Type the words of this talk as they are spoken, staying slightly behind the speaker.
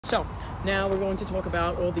So now we're going to talk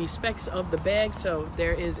about all the specs of the bag. So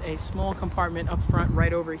there is a small compartment up front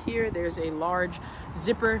right over here. There's a large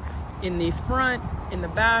zipper in the front. In the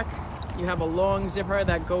back, you have a long zipper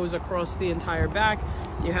that goes across the entire back.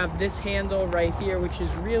 You have this handle right here, which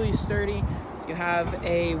is really sturdy. You have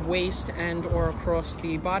a waist and or across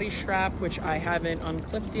the body strap, which I haven't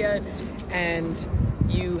unclipped yet. And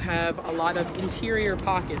you have a lot of interior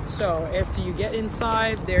pockets. So after you get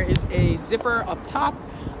inside, there is a zipper up top.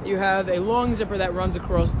 You have a long zipper that runs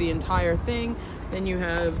across the entire thing. Then you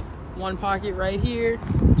have one pocket right here,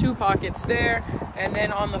 two pockets there, and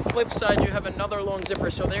then on the flip side you have another long zipper.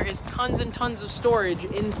 So there is tons and tons of storage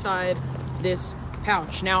inside this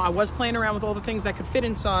pouch. Now I was playing around with all the things that could fit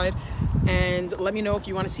inside, and let me know if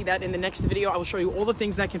you want to see that in the next video. I will show you all the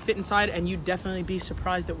things that can fit inside, and you'd definitely be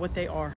surprised at what they are.